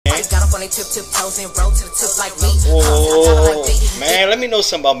on their tip toes and roll to the tip like me. Oh, man, let me know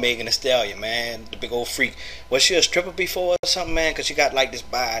something about Megan Thee Stallion, man. The big old freak. Was she a stripper before or something, man? Because she got like this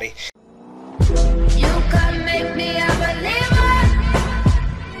body. You can make me a believer,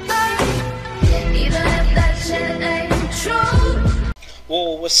 even if that shit ain't true.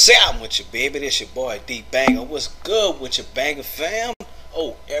 Whoa, what's up with you, baby? This your boy D Banger. What's good with your banger fam?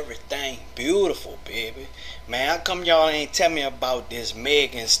 Oh, everything beautiful, baby. Man, how come y'all ain't tell me about this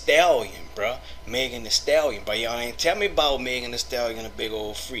Megan Thee Stallion, bruh? Megan Thee Stallion, but y'all ain't tell me about Megan Thee Stallion, a big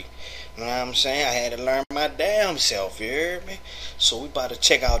old freak. You know what I'm saying? I had to learn my damn self, you heard me? So we about to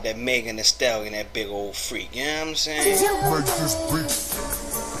check out that Megan Thee Stallion, that big old freak, you know what I'm saying?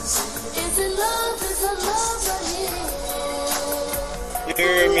 You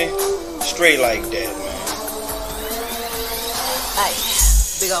heard me? Straight like that, man. Ay,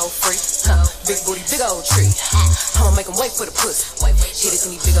 big old freak, big booty, big old tree. I'ma make him wait for the pussy. Hit it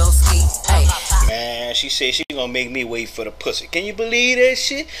in these big old ski. Ay. Man, she said she gonna make me wait for the pussy. Can you believe that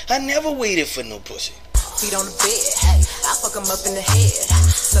shit? I never waited for no pussy. Feet on the bed, I fuck him up in the head.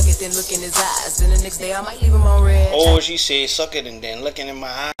 Suck it, then look in his eyes. Then the next day I might leave him on red. Oh, she said suck it and then looking in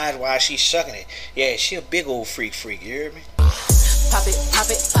my eyes while she sucking it. Yeah, she a big old freak, you heard me? Pop it,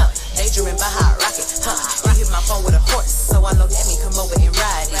 daydreaming by how I rock it, He hit my phone with a horse, so I know that me come over and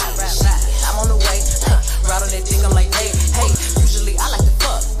ride it. I'm on the way, ride on that dick, I'm like, hey, usually I like to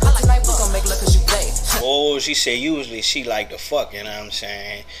fuck, but tonight we gon' make love cause you play. Oh, she said usually she like to fuck, you know what I'm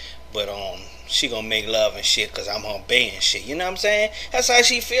saying? But she gonna make love and shit cause I'm her bae and shit, you know what I'm saying? That's how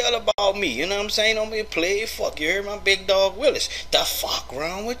she feel about me, you know what I'm saying? Don't be play fuck, you heard my big dog Willis. The fuck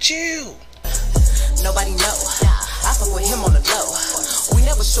wrong with you? Nobody know, I fuck with him on the low. We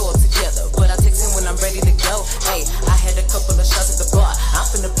never show up together, but I text him when I'm ready to go. Hey, I had a couple of shots at the bar. I'm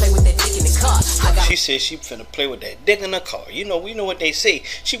finna play with that dick in the car. She said she finna play with that dick in the car. You know, we know what they say.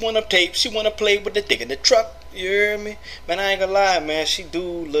 She wanna play with the dick in the truck. You hear me? Man, I ain't gonna lie, man. She do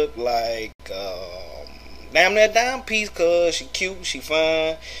look like damn that dime piece, cause she cute, she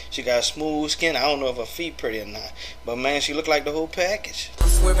fine, she got smooth skin. I don't know if her feet pretty or not, but man, she look like the whole package. I'm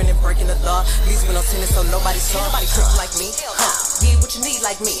swerving and breaking the law, leaves with no tennis, so nobody saw. Nobody trick like me, Get what you need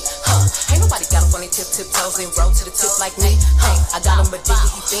like me, Ain't nobody got up on their tip toes and roll to the tip like me, I got him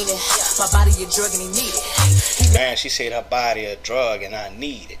addicted, he fiending. My body a drug and he need it. Man, she said her body a drug and I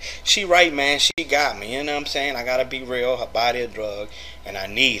need it. She right, man. She got me. You know what I'm saying? I gotta be real. Her body a drug and I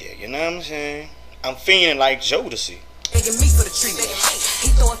need it. You know what I'm saying? I'm feeling like Jodeci. Begging me for the treatment. He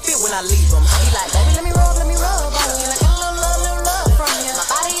throwing fit when I leave him. He like, baby, let me rub on you. Like a little love from you. My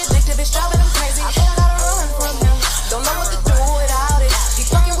body addictive, it's driving him crazy. I gotta run from you. Don't know what to do without it. He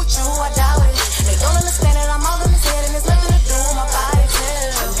fucking with you, I doubt it. They don't understand that I'm all in his head and there's nothing to do with my body.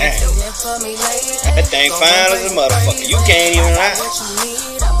 That thing fine as a motherfucker. You can't even lie.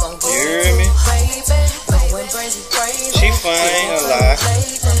 You hear me? She fine, ain't gonna lie.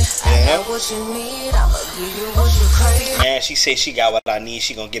 Man, she said she got what I need.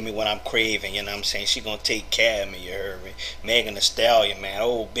 She gonna give me what I'm craving. You know what I'm saying? She gonna take care of me. You heard me? Megan Thee Stallion, man.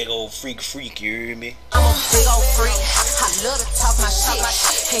 Oh, big old freak. You heard me? I'm a big old freak. I love to talk my shit.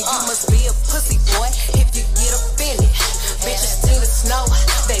 And you must be a pussy boy if you get offended. Bitches seen the snow.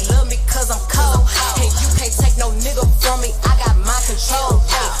 They love me cause I'm cold. And you can't take no nigga from me. I got mind control.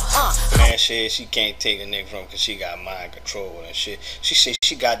 Man, she can't take a nigga from cause she got mind control and shit. She said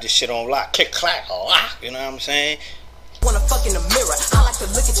she got this shit on lock. Click clack lock. You know what I'm saying? Wanna fuck in the mirror. I like to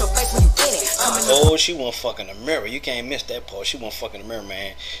look at your face when you in it. Oh, she won't fuck in the mirror. You can't miss that part. She won't fuck in the mirror,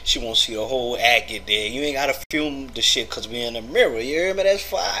 man. She won't see the whole act get there. You ain't gotta film the shit cause we in the mirror. You hear me? That's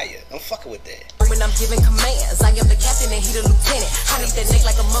fire. I'm fucking with that. When I'm giving commands, I am the captain and he the lieutenant. I need that neck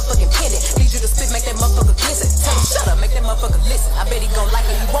like a motherfucking pendant. Need you to spit, make that motherfucker glisten. Tell him shut up, make that motherfucker listen. I bet he gon' like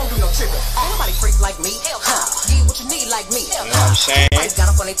it, he won't do no tripping. Ain't nobody freak like me, Get what you need like me. You know what I'm saying? Got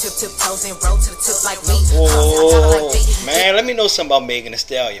up on their tip toes and roll to the tip like me. Oh, man, let me know something about Megan Thee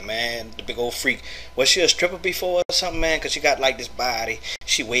Stallion, man. The big old freak. Was she a stripper before or something, man? Cause she got like this body.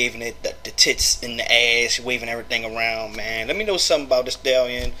 She waving it, the tits in the ass. She waving everything around, man. Let me know something about the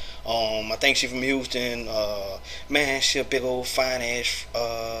Stallion. I think she from Houston. Man, she a big old fine ass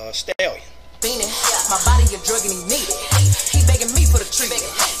Stallion. My body a drug and he need it. He begging me for the treatment.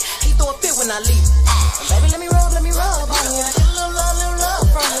 He throw a fit when I leave. Baby, let me rub on you. Like a little love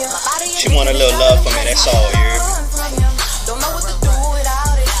from you. She want a little love from me. That's all, you hear me? Don't know what to do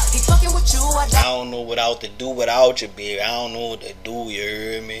without it. He fucking with you, I don't know what to do without you, baby. I don't know what to do, you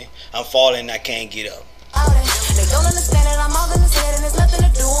hear me? I'm falling, I can't get up. They don't understand that I'm all in his head and there's nothing to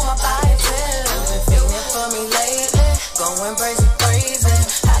do with my body. Been feeling for me lately, going crazy.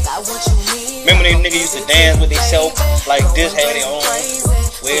 I got what you need. Remember they niggas used to dance with themselves like this, had it on.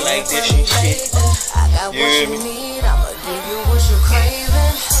 Way like this and shit. I got You what hear you me? need, I'ma give you what you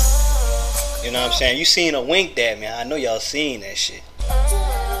craving. You know what I'm saying? You seen her wink that, man. I know y'all seen that shit.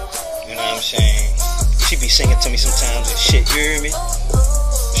 You know what I'm saying? She be singing to me sometimes and shit, you hear me?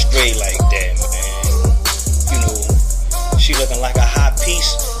 Straight like that, man. You know, she looking like a hot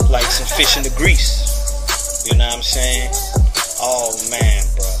piece, like some fish in the grease. You know what I'm saying? Oh, man,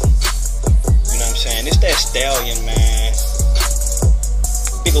 bro. You know what I'm saying? It's that Stallion, man.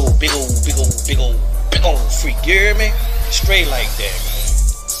 Big old, big old, big old, big old, big old freak, you hear me? Straight like that, man.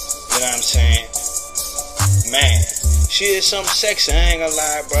 You know what I'm saying? Man, she is something sexy, I ain't gonna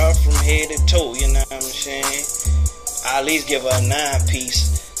lie, bro. From head to toe, you know what I'm saying? I at least give her a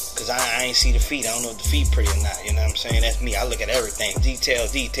 9-piece, cause I ain't see the feet. I don't know if the feet pretty or not, you know what I'm saying? That's me. I look at everything. Detail,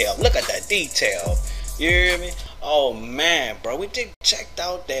 detail. Look at that detail. You hear me? Oh, man, bro. We just checked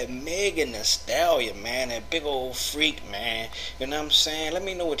out that Megan Thee Stallion, man. That big old freak, man. You know what I'm saying? Let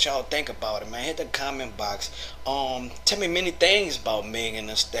me know what y'all think about it, man. Hit the comment box. Tell me many things about Megan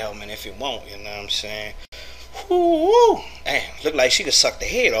Thee Stallion if you want, you know what I'm saying? Woo! Damn, look like she could suck the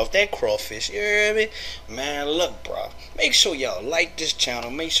head off that crawfish. You hear me? Man, look, bro. Make sure y'all like this channel.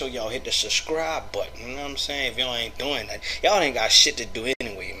 Make sure y'all hit the subscribe button. You know what I'm saying? If y'all ain't doing that, y'all ain't got shit to do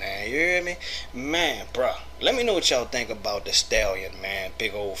anyway, man. You hear me? Man, bro. Let me know what y'all think about the Stallion, man.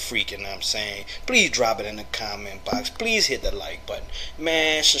 Big old freak, you know what I'm saying? Please drop it in the comment box. Please hit the like button.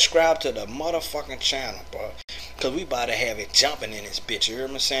 Man, subscribe to the motherfucking channel, bro. Cause we about to have it jumping in this bitch. You hear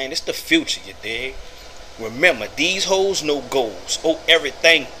what I'm saying? It's the future, you dig? Remember, these hoes know goals. Oh,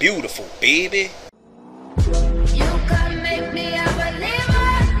 everything beautiful, baby.